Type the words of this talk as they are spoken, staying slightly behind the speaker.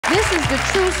This is the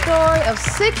true story of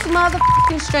 6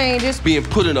 motherfucking strangers being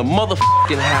put in a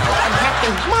motherfucking house and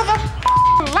having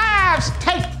motherfucking lives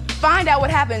take. Find out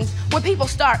what happens when people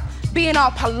start being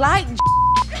all polite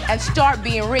and start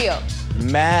being real.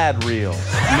 Mad real.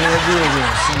 Mad real,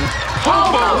 son.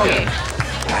 Hoboken.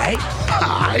 Aight.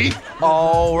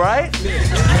 All right.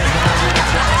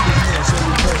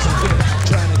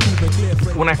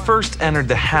 When I first entered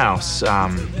the house, you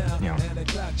know,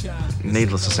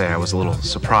 needless to say, I was a little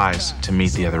surprised to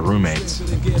meet the other roommates.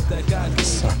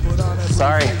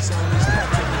 Sorry.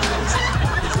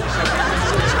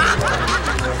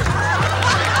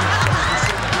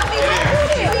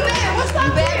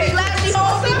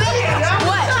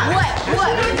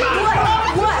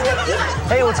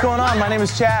 Hey, what's going on? My name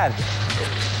is Chad.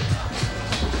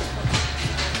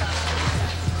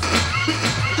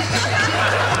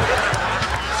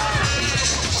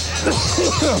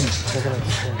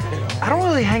 I don't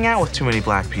really hang out with too many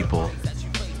black people.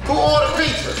 Who ordered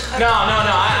pizza? No.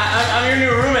 I'm your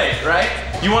new roommate, right?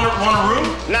 You want a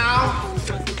room? No.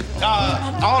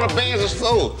 All the beds is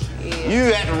full.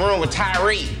 You at the room with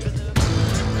TyRee.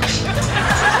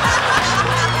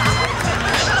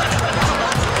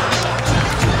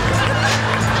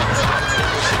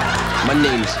 My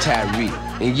name is TyRee,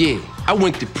 and yeah, I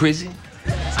went to prison.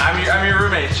 I'm your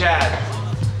roommate, Chad.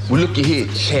 Well, look at here,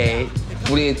 Chad.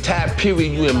 For the entire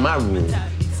period you in my room,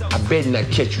 I better not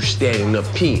catch you standing up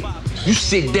peeing. You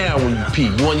sit down when you pee,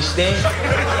 you understand?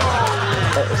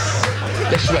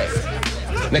 That's right.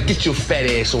 Now get your fat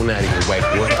ass on out of here, white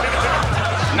boy.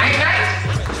 Night.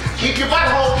 Keep your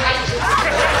butthole tight.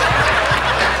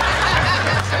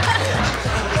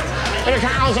 Here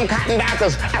comes some cotton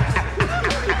doctors.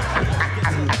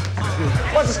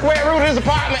 What's the square root of his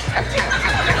apartment?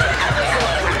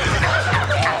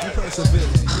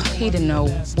 He didn't know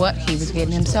what he was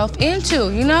getting himself into,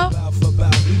 you know?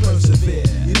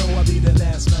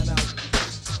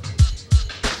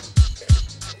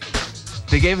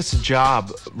 They gave us a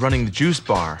job running the juice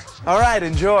bar. All right,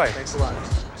 enjoy. Thanks a lot.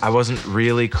 I wasn't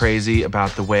really crazy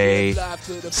about the way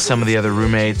some of the other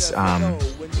roommates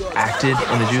acted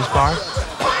in the juice bar.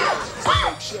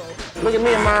 Look at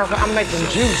me, America. I'm making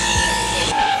juice.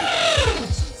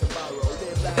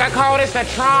 I call this the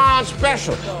Tron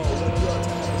special.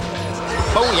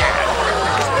 Oh, yeah.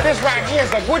 This right here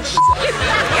is a good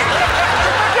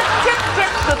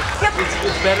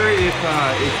It's better if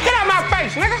Get out my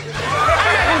face, nigga.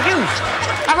 I'm making juice.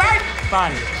 All right?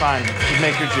 Fine. You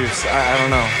make your juice. I don't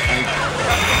know.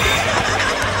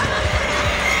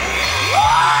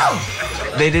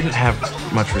 They didn't have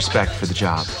much respect for the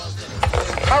job.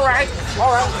 All right.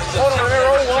 Hold on,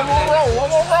 one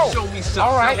more roll. Show me something.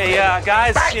 All right. Hey,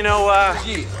 guys, you know,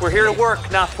 we're here to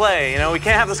work, not play. You know, we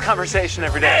can't have this conversation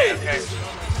every day. Hey!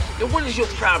 Yo, what is your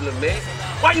problem, man?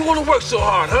 Why you want to work so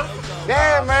hard, huh?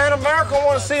 Yeah, man, America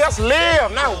want to see us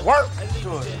live, not work.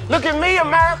 Look at me,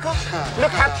 America. Look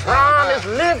how Tron is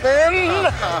living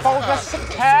for the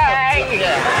city.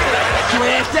 You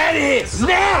ass that is.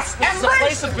 Yes! It's a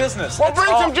place of business. Well, bring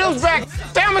some juice back.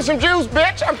 Tell me some juice,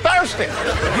 bitch. I'm thirsty.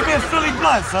 Give me a Philly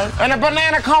blunt, son. And a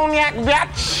banana cognac,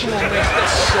 bitch.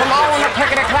 Come on, a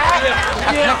clickety-clack.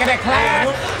 A clickety-clack.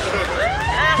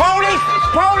 Police!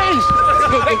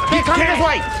 They come this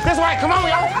way. This way, come on,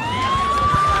 y'all.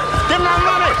 Give me my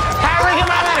money. TyRee, give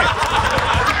my money.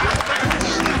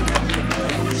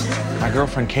 My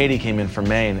girlfriend Katie came in from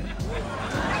Maine.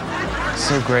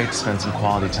 So great to spend some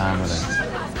quality time with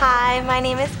her. Hi, my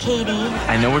name is Katie.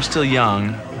 I know we're still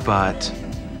young, but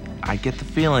I get the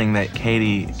feeling that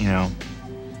Katie, you know,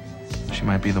 she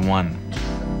might be the one.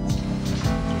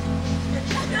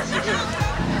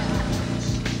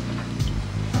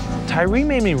 TyRee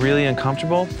made me really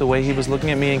uncomfortable, the way he was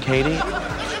looking at me and Katie.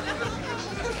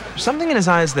 There's something in his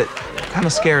eyes that kind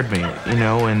of scared me, you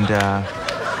know, and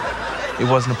it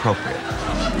wasn't appropriate.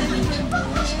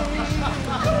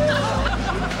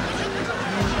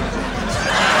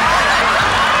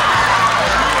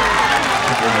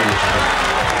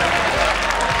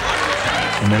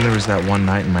 And then there was that one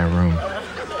night in my room.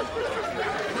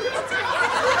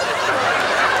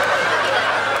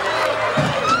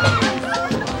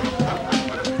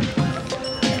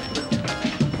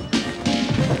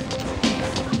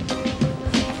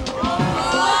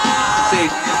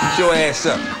 Get your ass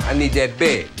up. I need that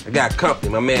bed. I got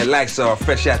company. My man Lysol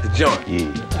fresh out the joint.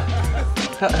 Yeah.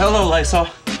 Hello, Lysol.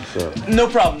 What's up? No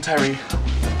problem, TyRee.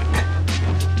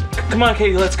 Come on,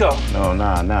 Katie, let's go. No,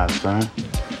 nah, son.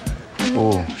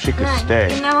 Oh, she could stay.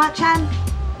 You know what, Chad?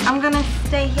 I'm gonna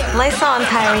stay here. Lysol and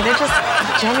TyRee, they're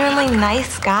just genuinely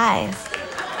nice guys.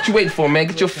 What you waiting for, man?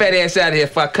 Get your fat ass out of here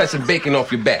before I cut some bacon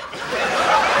off your back.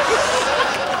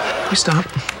 We stop.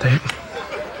 Dave.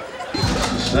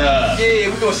 Yeah,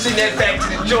 we're gonna send that back to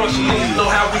the joint so you know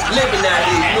how we living out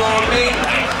here, you know what I mean?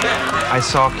 I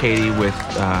saw Katie with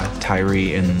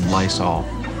TyRee in Lysol,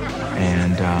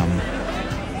 and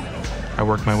I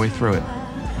worked my way through it.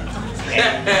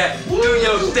 Do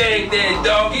your thing then,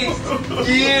 doggy.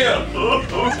 Yeah.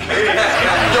 Okay.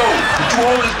 Yo, did you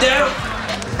hold it down?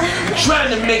 We're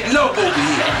trying to make love over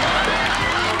here.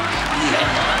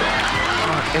 Yeah.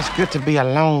 It's good to be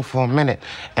alone for a minute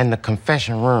in the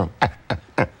confession room.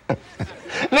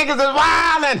 Niggas is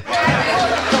wildin'!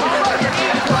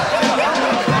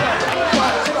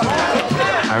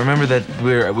 I remember that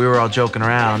we were all joking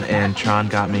around, and Tron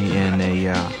got me in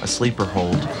a sleeper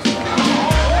hold.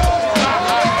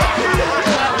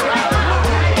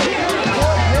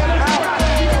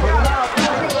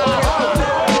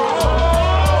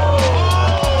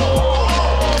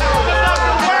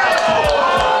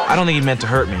 I don't think he meant to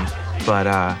hurt me, but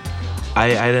I'll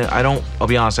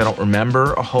be honest, I don't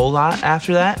remember a whole lot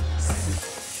after that.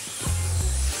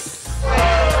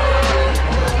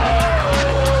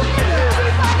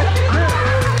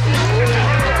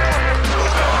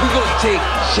 We're gonna take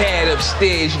Chad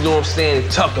upstairs, you know what I'm saying,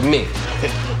 and tuck him in.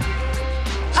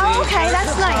 Oh, okay,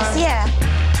 that's nice, yeah.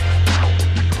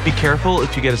 Be careful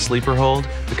if you get a sleeper hold,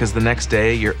 because the next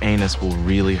day your anus will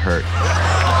really hurt.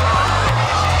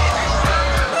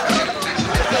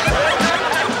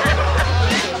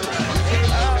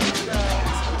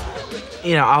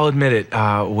 You know, I'll admit it,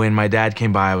 when my dad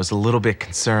came by, I was a little bit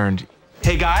concerned.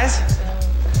 Hey guys,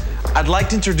 I'd like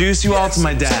to introduce you all to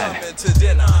my dad.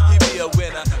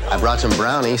 I brought some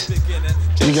brownies.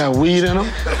 You got weed in them?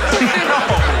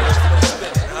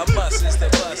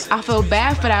 I feel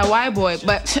bad for that white boy,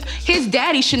 but his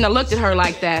daddy shouldn't have looked at her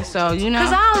like that, so, you know.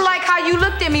 Cause I don't like how you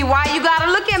looked at me. Why you gotta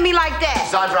look at me like that?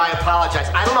 Sandra, I apologize.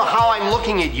 I don't know how I'm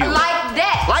looking at you. Like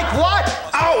that. Like what?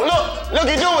 Oh, look,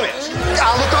 you're doing it.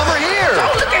 I'll look over here.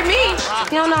 Don't look at me.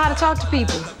 You don't know how to talk to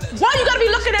people. Why you gotta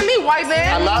be looking at me, white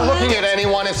man? I'm not looking at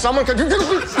anyone. If someone could... I've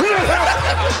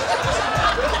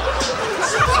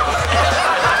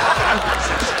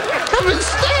been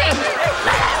stabbed.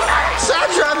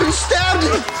 Sandra, I've been stabbed.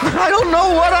 I don't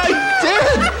know what I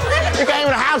did. You came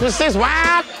in the house with 6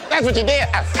 wives? That's what you did.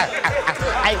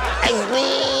 I'm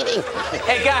bleeding.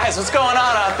 Hey guys, what's going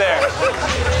on out there?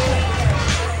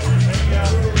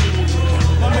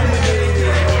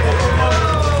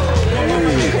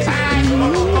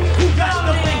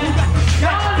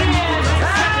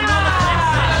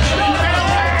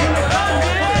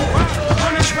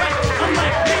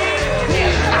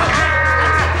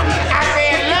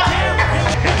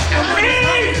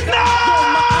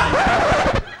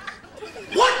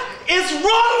 What's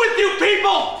wrong with you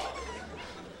people?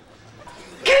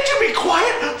 Can't you be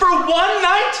quiet for one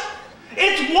night?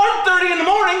 It's 1:30 in the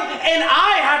morning and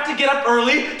I have to get up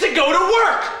early to go to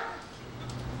work.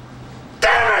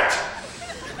 Damn it!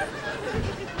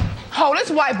 Oh, this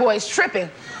white boy is tripping.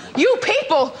 You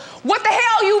people, what the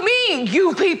hell you mean,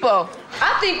 you people?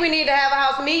 I think we need to have a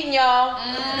house meeting, y'all.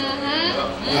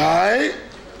 All right.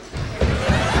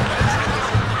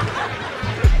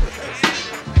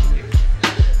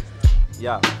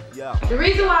 Yeah. The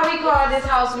reason why we call this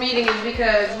house meeting is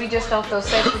because we just don't feel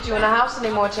safe with you in the house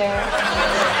anymore, Chad.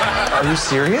 Are you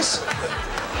serious?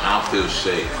 I feel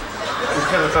safe.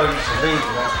 Because I thought you should leave,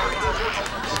 man.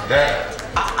 Dad.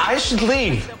 I should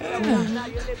leave.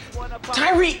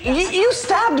 TyRee, you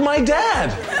stabbed my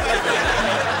dad.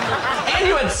 And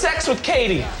you had sex with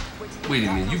Katie. Wait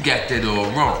a minute, you got that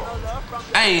all wrong.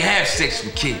 I ain't have sex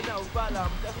with Katie.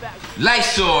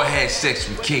 Lysol had sex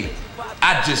with Katie.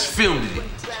 I just filmed it.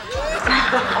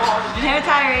 No,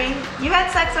 TyRee, you had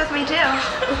sex with me too.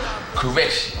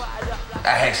 Correction. I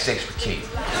had sex with Katie.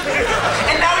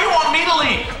 And now you want me to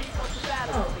leave.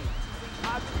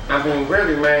 I mean,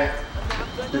 really, man,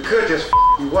 we could just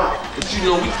you up. But you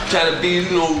know, we try to be,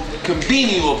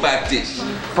 convenient about this.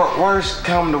 But worst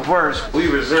come to worst, we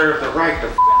reserve the right to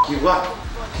you up.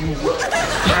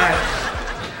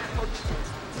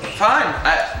 Fine,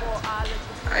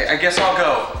 I guess I'll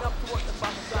go.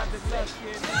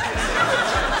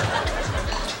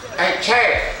 Hey,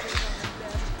 Chad.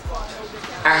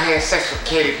 I had sex with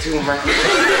Katie too, man.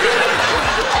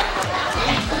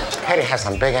 Katie has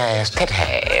some big ass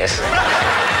titties.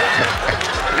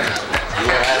 You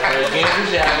have her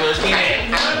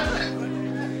again,